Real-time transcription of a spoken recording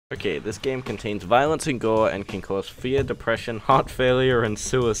Okay, this game contains violence and gore and can cause fear, depression, heart failure, and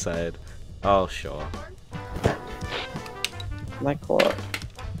suicide. Oh, sure. Like what?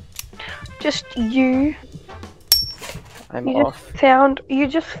 Just you. I'm You off.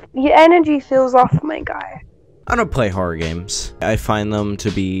 your energy feels off, my guy. I don't play horror games. I find them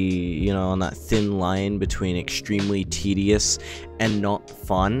to be, you know, on that thin line between extremely tedious and not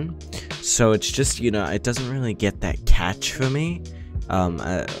fun. So it's just, you know, it doesn't really get that catch for me.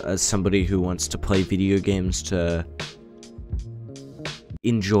 As somebody who wants to play video games to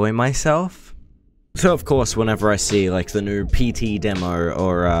enjoy myself. So of course, whenever I see like the new PT demo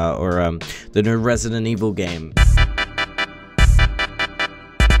or the new Resident Evil game,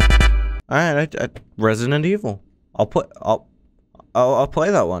 alright, Resident Evil, I'll play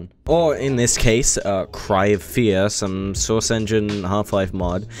that one. Or in this case, Cry of Fear, some Source Engine Half-Life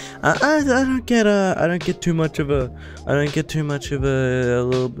mod. I don't get too much of a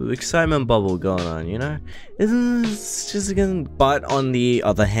little excitement bubble going on, you know? It's just again. But on the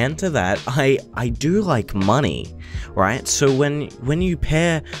other hand to that, I do like money, right? So when you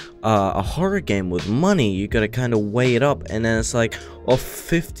pair a horror game with money, you gotta kind of weigh it up, and then it's like, oh,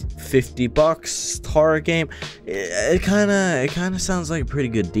 $50 horror game. It kind of sounds like a pretty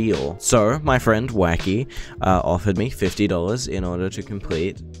good deal. So my friend Wacky offered me $50 in order to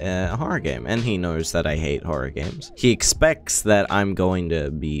complete a horror game, and he knows that I hate horror games. He expects that I'm going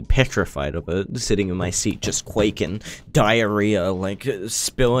to be petrified of it, sitting in my seat just quaking, diarrhea like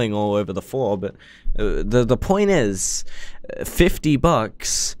spilling all over the floor. But the point is,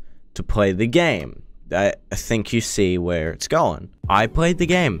 $50 to play the game. I think you see where it's going. I played the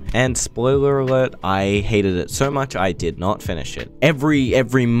game, and spoiler alert, I hated it so much I did not finish it.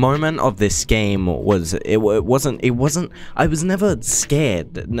 Every moment of this game was it wasn't I was never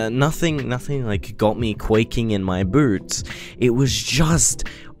scared. Nothing like got me quaking in my boots. It was just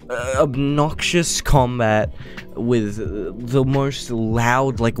obnoxious combat with the most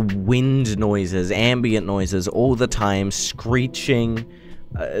loud like wind noises, ambient noises all the time, screeching.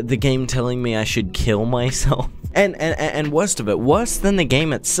 The game telling me I should kill myself. And worst of it, worse than the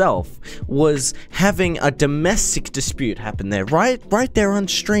game itself, was having a domestic dispute happen there, right there on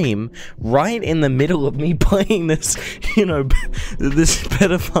stream, right in the middle of me playing this, you know, this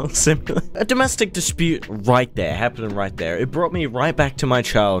pedophile simulator. A domestic dispute right there, happening right there. It brought me right back to my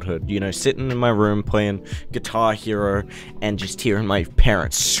childhood, you know, sitting in my room playing Guitar Hero and just hearing my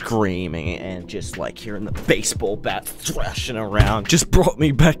parents screaming and just like hearing the baseball bat thrashing around. Just brought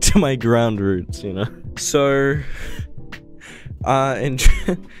me back to my ground roots, you know. So,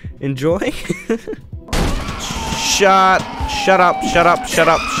 enjoy? Shut up.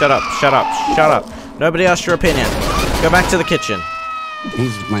 Nobody asked your opinion. Go back to the kitchen.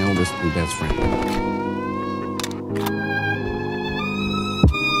 He's my oldest and best friend.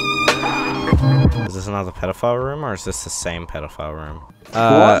 Is this another pedophile room, or is this the same pedophile room?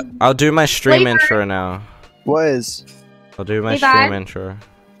 I'll do my stream intro now. What is? I'll do my stream intro.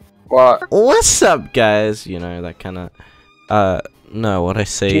 What? What's up, guys? You know, that kind of, no, what I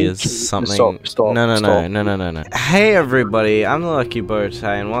say is something. Stop. No. Hey, everybody, I'm the Lucky Bowtie,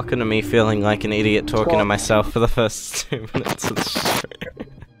 and welcome to me feeling like an idiot talking to myself for the first 2 minutes of the stream.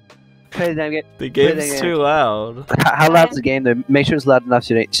 Play the game. The game's too loud. How loud's the game, though? Make sure it's loud enough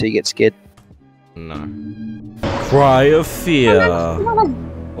so you get scared. No. Cry of Fear.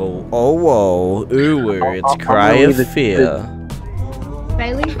 Oh, whoa. Ooh, it's Cry of Fear.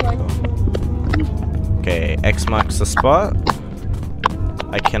 Okay, X marks the spot.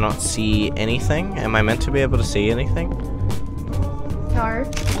 I cannot see anything. Am I meant to be able to see anything? No.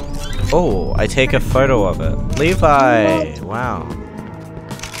 Oh, I take a photo of it. Levi! Wow.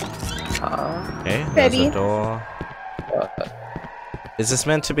 Okay, there's a door. Is this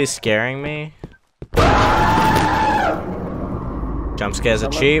meant to be scaring me? Jump scares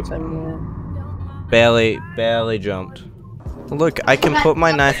are cheap. Barely jumped. Look, I can put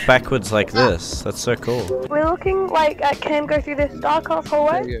my knife backwards like this. That's so cool. We're looking like I can go through this dark ass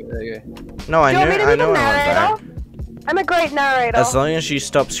hallway. There you go. No, I know I want that. I'm a great narrator. As long as you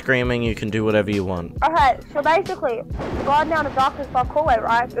stop screaming, you can do whatever you want. Okay, so basically, we're going down a dark as fuck hallway,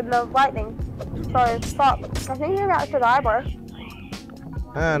 right? And there's lightning. So stop. I think you're about to die, bro.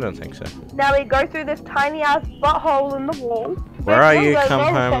 I don't think so. Now we go through this tiny ass butthole in the wall. Where are you?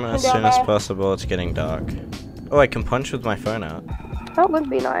 Come home as soon as possible. It's getting dark. Oh, I can punch with my phone out. That would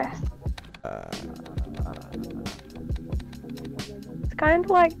be nice. It's kind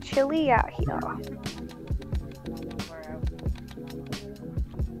of like chilly out here.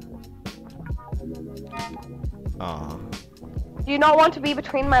 Aw. Do you not want to be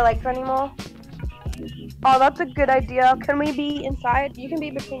between my legs anymore? Oh, that's a good idea. Can we be inside? You can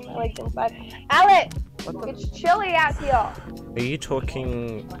be between my legs inside. Alex! It's chilly out here. Are you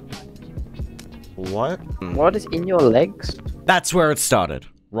talking... What? What is in your legs? That's where it started.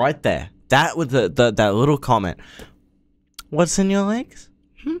 Right there. That was that little comment. What's in your legs?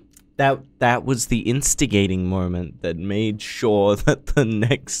 That was the instigating moment that made sure that the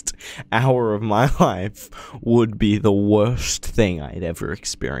next hour of my life would be the worst thing I'd ever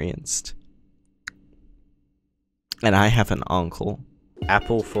experienced. And I have an uncle.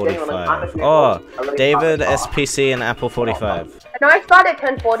 Apple 45. Oh, David, SPC, and Apple 45. I know I started at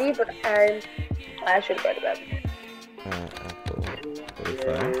 10:40, but I should go to bed. Apple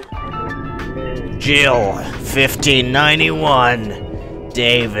 45. Jill, 1591.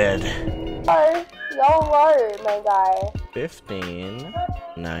 David. Oh, YOLO, my guy.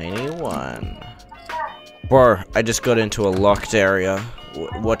 1591. Bro, I just got into a locked area.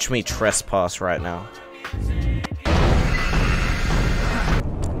 Watch me trespass right now.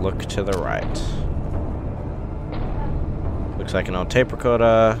 Look to the right. Looks like an old tape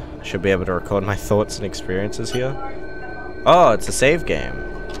recorder. I should be able to record my thoughts and experiences here. Oh, it's a save game.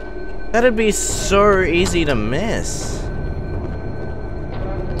 That'd be so easy to miss.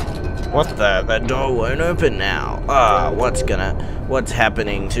 What the? That door won't open now. Ah, what's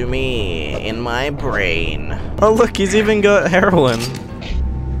happening to me in my brain? Oh look, he's even got heroin.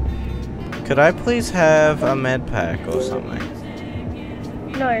 Could I please have a med pack or something?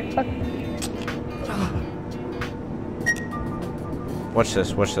 No, fuck. Watch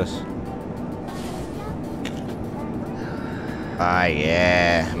this, watch this. Ah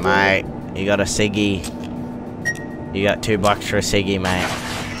yeah, mate. You got a ciggy. You got $2 for a ciggy, mate.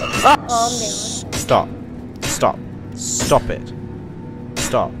 Calm down. Stop. Stop. Stop it.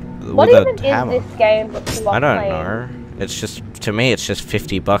 Stop. What With even a hammer. is this game that you are I don't playing? know. It's just, to me, it's just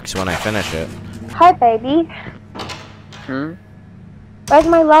 $50 when I finish it. Hi, baby. Where's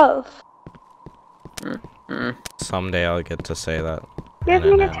my love? Someday I'll get to say that. Give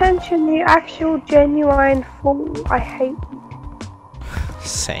me attention, the actual genuine fool. I hate you.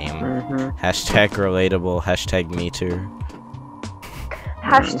 Same. Hashtag relatable. Hashtag me too.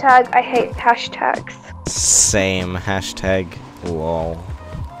 Hashtag I hate hashtags. Same. Hashtag lol.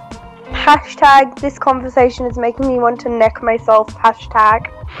 Hashtag this conversation is making me want to neck myself. Hashtag.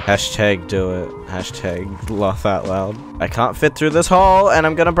 Hashtag do it. Hashtag laugh out loud. I can't fit through this hole and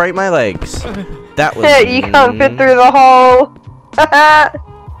I'm gonna break my legs. That was... You can't fit through the hole.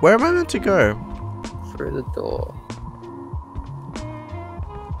 Where am I meant to go? Through the door.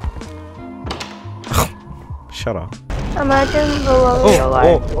 Shut up. Imagine the love of your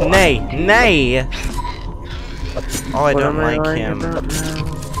life. Oh, nay, nay! Oh, I don't like him.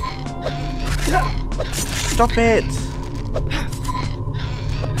 Stop it!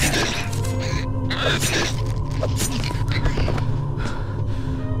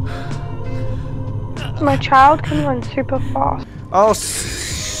 My child can run super fast. Oh,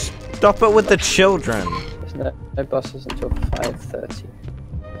 stop it with the children. There's no buses until 5:30.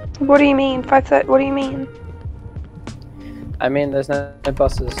 What do you mean? 5:30? What do you mean? I mean, there's no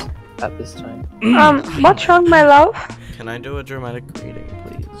buses at this time. What's wrong, my love? Can I do a dramatic reading,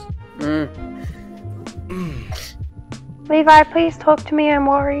 please? Levi, please talk to me. I'm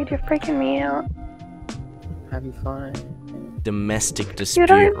worried. You're freaking me out. I'm fine. Domestic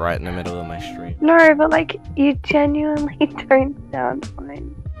dispute right in the middle of my street. No, but like, you genuinely don't sound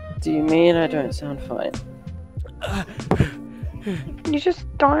fine. Do you mean I don't sound fine? You just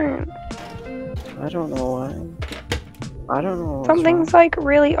don't. I don't know why. I don't know what's Something's like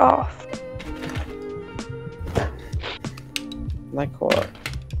really off. wrong. Like what?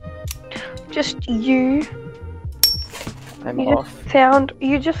 Just you. I'm You off. just sound.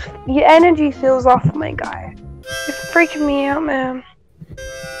 Your energy feels off, my guy. You're freaking me out, man.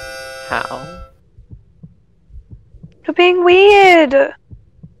 How? You're being weird. How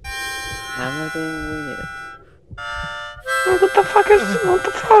am I being weird? What the fuck is? What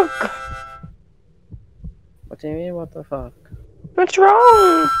the fuck? What do you mean, what the fuck? What's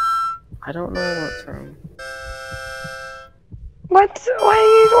wrong? I don't know what's wrong. What?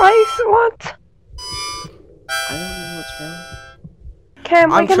 What? I don't know what's wrong. Cam,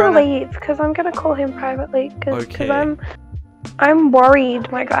 we're I'm gonna trying to- leave because I'm gonna call him privately because Okay. I'm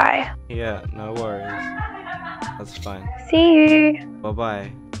worried, my guy. Yeah, no worries. That's fine. See you.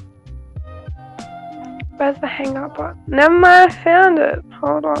 Bye-bye. Where's the hang up button? Never mind, I found it.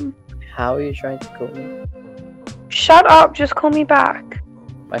 Hold on. How are you trying to call me? Shut up, just call me back.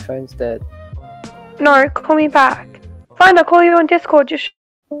 My phone's dead. No, call me back. Fine, I'll call you on Discord, just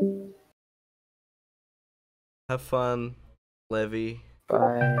Have fun, Levy.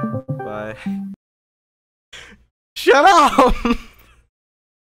 Bye. Bye. Shut up!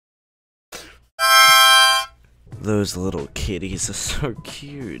 Those little kitties are so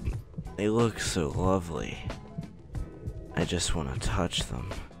cute. They look so lovely. I just want to touch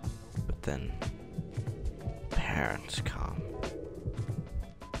them. But then parents come.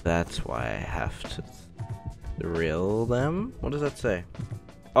 That's why I have to thrill them? What does that say?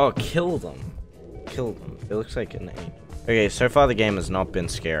 Oh, kill them. Kill them. It looks like an 8. Okay, so far the game has not been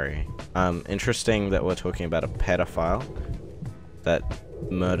scary. Interesting that we're talking about a pedophile that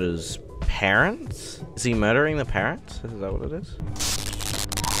murders parents? Is he murdering the parents? Is that what it is?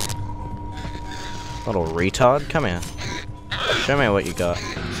 Little retard, come here. Show me what you got.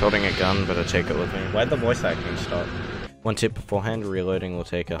 He's holding a gun, better take it with me. Why'd the voice acting stop? One tip beforehand, reloading will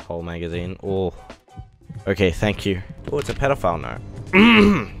take a whole magazine. Oh. Okay, thank you. Oh, it's a pedophile note.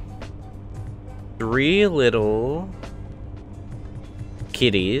 3 little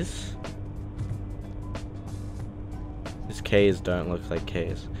kitties. These K's don't look like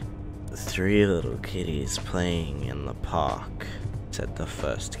K's. 3 little kitties playing in the park, said the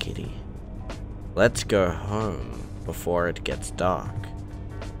first kitty. Let's go home before it gets dark.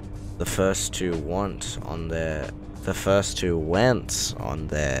 The first two went on their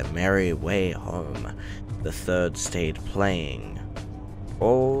merry way home. The third stayed playing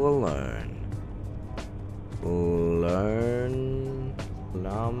all alone.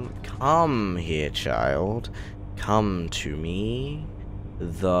 Come here, child. Come to me.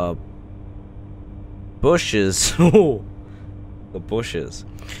 The bushes. The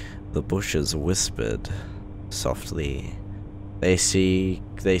bushes whispered softly. They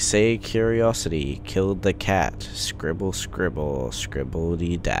say curiosity killed the cat. Scribble, scribble,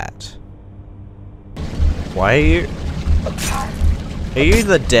 scribbledy-dat. Why are you... Are you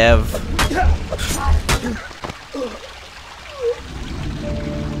the dev?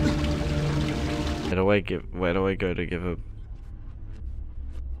 Where do I go to give a...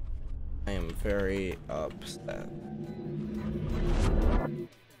 I am very upset.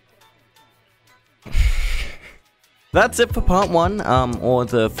 That's it for part 1, or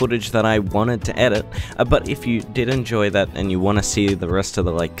the footage that I wanted to edit. But if you did enjoy that and you want to see the rest of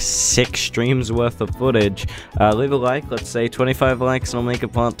the like 6 streams worth of footage, leave a like. Let's say 25 likes and I'll make a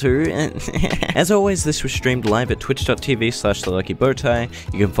part 2. As always, this was streamed live at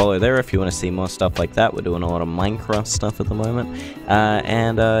twitch.tv/theluckybowtie. You can follow there if you want to see more stuff like that. We're doing a lot of Minecraft stuff at the moment.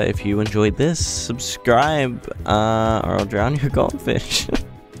 And if you enjoyed this, subscribe, or I'll drown your goldfish.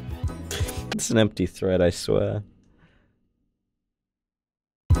 It's an empty thread, I swear.